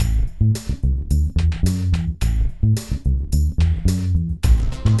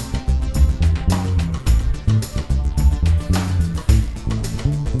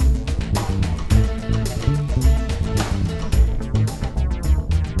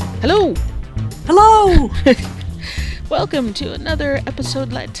Hello! Hello! Welcome to another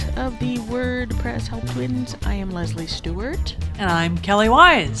episodelet of the WordPress Help Twins. I am Leslie Stewart. And I'm Kelly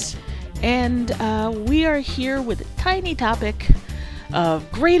Wise. And we are here with a tiny topic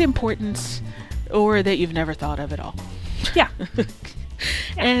of great importance, or that you've never thought of at all. Yeah.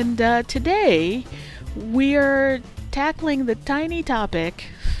 And today, we are tackling the tiny topic...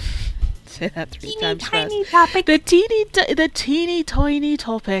 Say that three times fast. Topic. The teeny tiny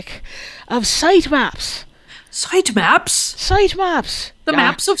topic of sitemaps. Sitemaps? Sitemaps. The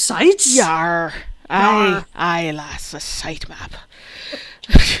maps of sites? Yar. Yar. Aye, lass, a sitemap.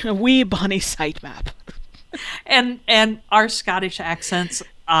 A wee bonny sitemap. And our Scottish accents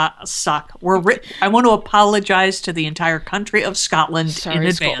suck. I want to apologize to the entire country of Scotland in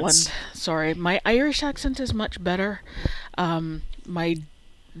advance. Scotland. Sorry, my Irish accent is much better. My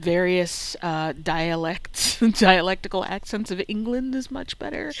various dialectical accents of England is much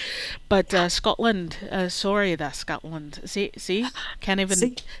better, but Scotland, sorry, that's Scotland. See, can't even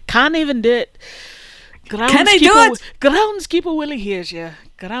do it. Groundskeeper Willie hears you.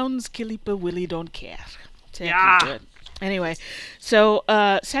 Groundskeeper Willie don't care. So yeah. Do it. Anyway, so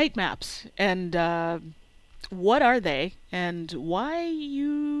sitemaps, and what are they, and why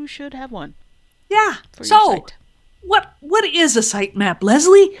you should have one? Yeah. For your site. What is a sitemap,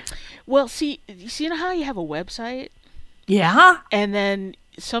 Leslie? Well, see, you know how you have a website? Yeah. And then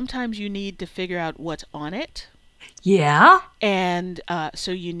sometimes you need to figure out what's on it. Yeah. And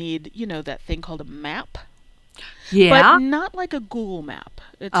so you need, that thing called a map. Yeah. But not like a Google map.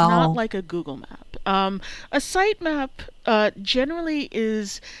 It's not like a Google map. A sitemap generally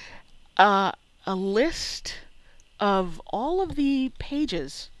is a list of all of the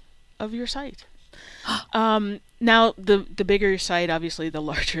pages of your site. Now, the bigger your site, obviously, the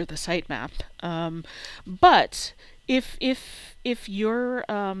larger the sitemap. But if you're,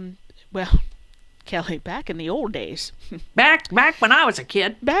 Kelly, back in the old days. Back when I was a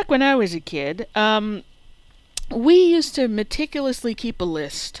kid. We used to meticulously keep a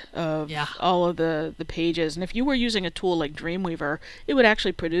list of all of the pages. And if you were using a tool like Dreamweaver, it would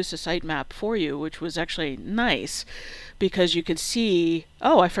actually produce a sitemap for you, which was actually nice because you could see,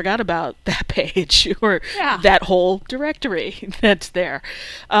 oh, I forgot about that page or that whole directory that's there.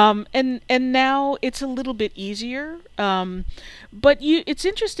 And now it's a little bit easier. But it's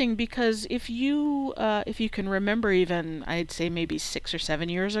interesting because if you can remember, even I'd say maybe 6 or 7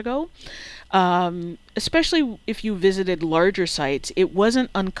 years ago, especially if you visited larger sites, it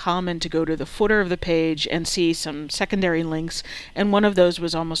wasn't uncommon to go to the footer of the page and see some secondary links, and one of those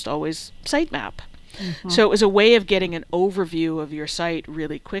was almost always sitemap. Mm-hmm. So it was a way of getting an overview of your site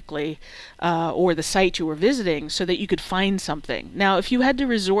really quickly, or the site you were visiting, so that you could find something. Now, if you had to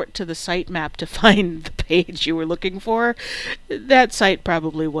resort to the sitemap to find the page you were looking for, that site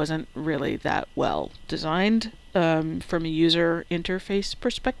probably wasn't really that well designed from a user interface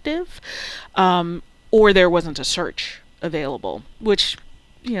perspective, or there wasn't a search available, which,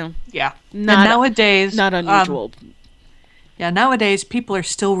 nowadays, not unusual. Nowadays people are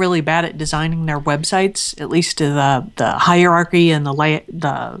still really bad at designing their websites, at least to the hierarchy and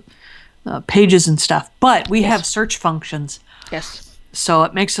the pages and stuff. But we have search functions. Yes. So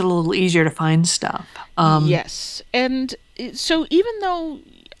it makes it a little easier to find stuff. Yes. And so even though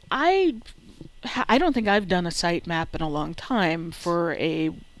I don't think I've done a sitemap in a long time for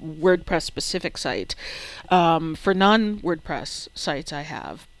a WordPress specific site. For non-WordPress sites I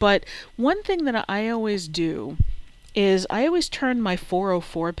have. But one thing that I always do is I always turn my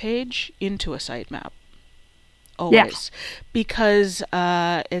 404 page into a sitemap. Always. Because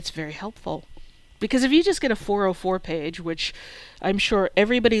it's very helpful. Because if you just get a 404 page, which I'm sure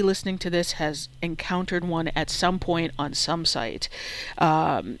everybody listening to this has encountered one at some point on some site,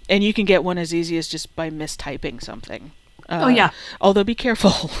 and you can get one as easy as just by mistyping something. Although be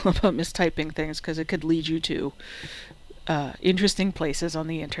careful about mistyping things, because it could lead you to interesting places on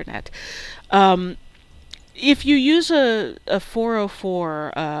the internet. If you use a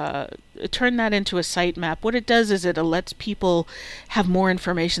 404, turn that into a sitemap, what it does is it lets people have more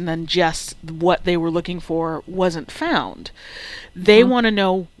information than just what they were looking for wasn't found. They want to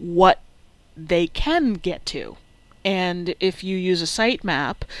know what they can get to. And if you use a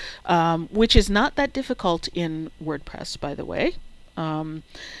sitemap, which is not that difficult in WordPress, by the way,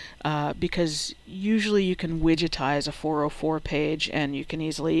 because usually you can widgetize a 404 page and you can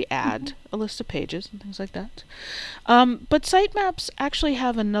easily add a list of pages and things like that. But sitemaps actually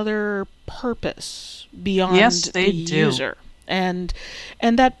have another purpose beyond the user. And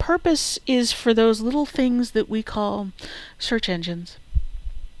that purpose is for those little things that we call search engines.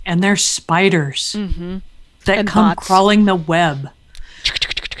 And they're spiders Mm-hmm. that and come bots. crawling the web.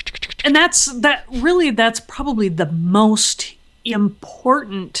 And that's probably the most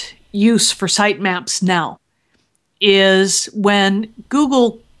important use for sitemaps now, is when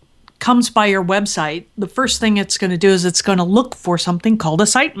Google comes by your website, the first thing it's going to do is it's going to look for something called a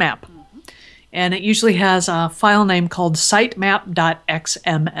sitemap. And it usually has a file name called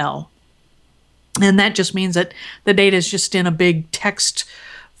sitemap.xml. And that just means that the data is just in a big text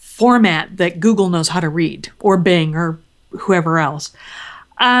format that Google knows how to read, or Bing, or whoever else.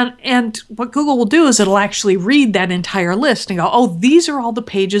 And what Google will do is it'll actually read that entire list and go, oh, these are all the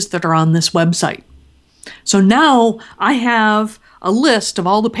pages that are on this website. So now I have a list of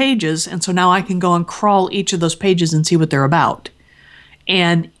all the pages, and so now I can go and crawl each of those pages and see what they're about.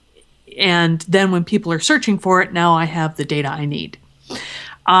 And then when people are searching for it, now I have the data I need.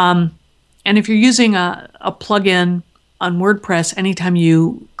 And if you're using a plugin on WordPress, anytime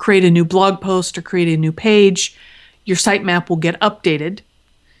you create a new blog post or create a new page, your sitemap will get updated.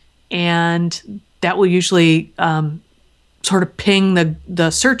 And that will usually sort of ping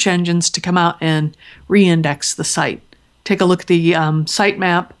the search engines to come out and re-index the site. Take a look at the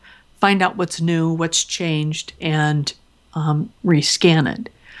sitemap, find out what's new, what's changed, and rescan it.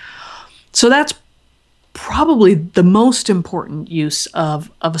 So that's probably the most important use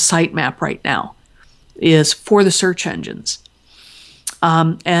of a sitemap right now, is for the search engines.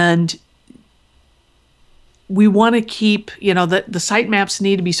 And we want to keep, the sitemaps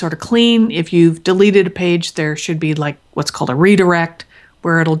need to be sort of clean. If you've deleted a page, there should be like what's called a redirect,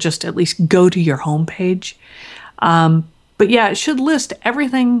 where it'll just at least go to your home page. But yeah, it should list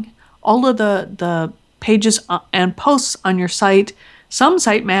everything, all of the pages and posts on your site. Some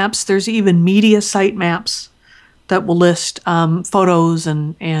sitemaps, there's even media sitemaps that will list photos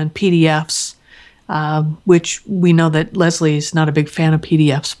and PDFs, which we know that Leslie is not a big fan of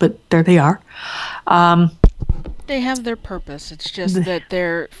PDFs, but there they are. They have their purpose. It's just that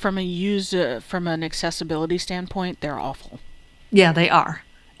they're, from an accessibility standpoint, they're awful. Yeah, they are.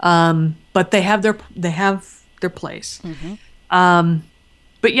 But they have their place. Mm-hmm.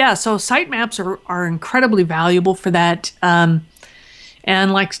 But yeah, so sitemaps are incredibly valuable for that.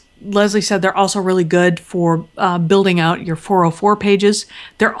 And like Leslie said, they're also really good for building out your 404 pages.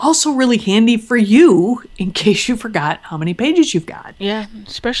 They're also really handy for you in case you forgot how many pages you've got. Yeah,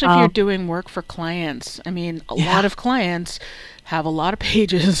 especially if you're doing work for clients. I mean, a lot of clients have a lot of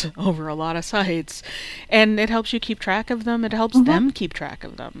pages over a lot of sites, and it helps you keep track of them. It helps them keep track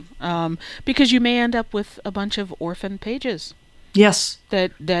of them, because you may end up with a bunch of orphan pages. Yes.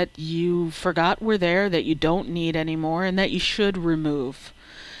 That you forgot were there, that you don't need anymore, and that you should remove.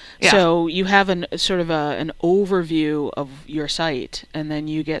 Yeah. So you have an overview of your site, and then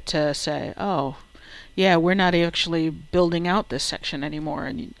you get to say, oh, yeah, we're not actually building out this section anymore,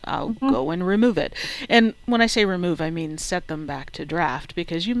 and I'll go and remove it. And when I say remove, I mean set them back to draft,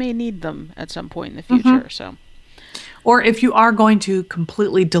 because you may need them at some point in the future. So, or if you are going to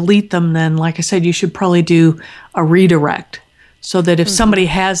completely delete them, then, like I said, you should probably do a redirect, so that if somebody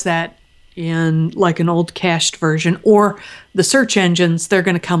has that in like an old cached version, or the search engines, they're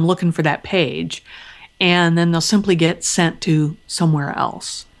going to come looking for that page, and then they'll simply get sent to somewhere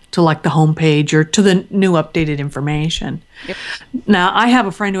else, to like the home page or to the new updated information. Yep. Now, I have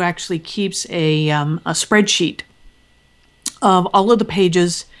a friend who actually keeps a spreadsheet of all of the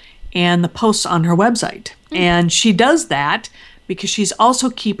pages and the posts on her website. And she does that because she's also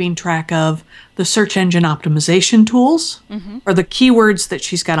keeping track of the search engine optimization tools, or the keywords that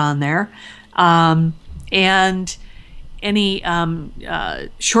she's got on there, and any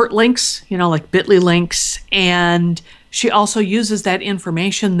short links, like bit.ly links. And she also uses that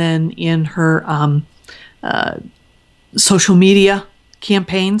information then in her social media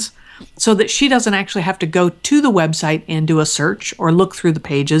campaigns, so that she doesn't actually have to go to the website and do a search or look through the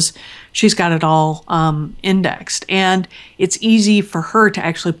pages. She's got it all indexed, and it's easy for her to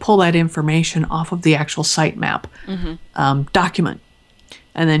actually pull that information off of the actual sitemap document,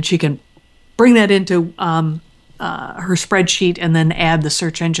 and then she can bring that into her spreadsheet and then add the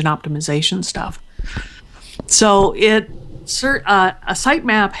search engine optimization stuff. So a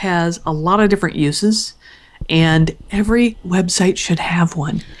sitemap has a lot of different uses, and every website should have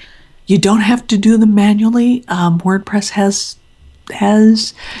one. You don't have to do them manually. WordPress has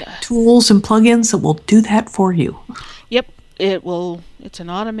tools and plugins that will do that for you. Yep, it will. It's an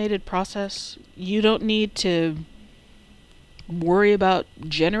automated process. You don't need to worry about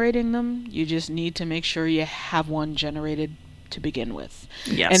generating them. You just need to make sure you have one generated to begin with.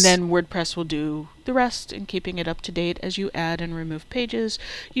 Yes. And then WordPress will do the rest in keeping it up to date as you add and remove pages.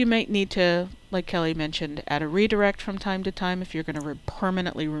 You might need to, like Kelly mentioned, add a redirect from time to time if you're going to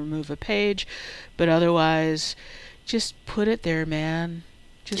permanently remove a page. But otherwise, just put it there, man.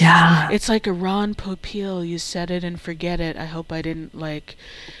 Just, Yeah. it's like a Ron Popeil. You set it and forget it. I hope I didn't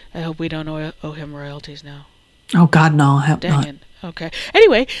I hope we don't owe him royalties now. Oh God, no, I hope Dang not. it. Okay.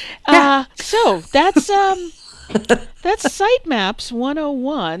 Anyway, Yeah. so that's Sitemaps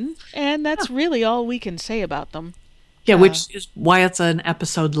 101, and that's really all we can say about them. Yeah, which is why it's an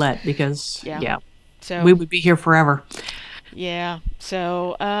episodelet, because So we would be here forever. yeah.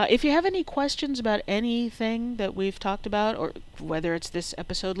 So if you have any questions about anything that we've talked about, or whether it's this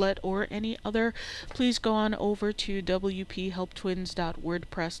episodelet or any other, please go on over to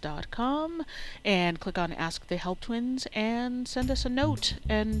wphelptwins.wordpress.com and click on Ask the Help Twins and send us a note,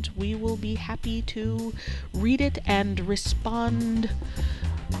 and we will be happy to read it and respond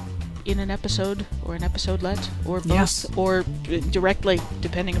in an episode or an episodelet or both, Yes. or directly,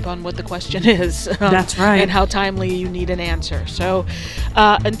 depending upon what the question is. That's right. And how timely you need an answer. So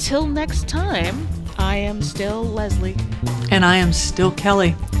until next time, I am still Leslie. And I am still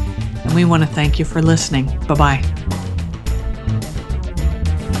Kelly. And we want to thank you for listening. Bye-bye.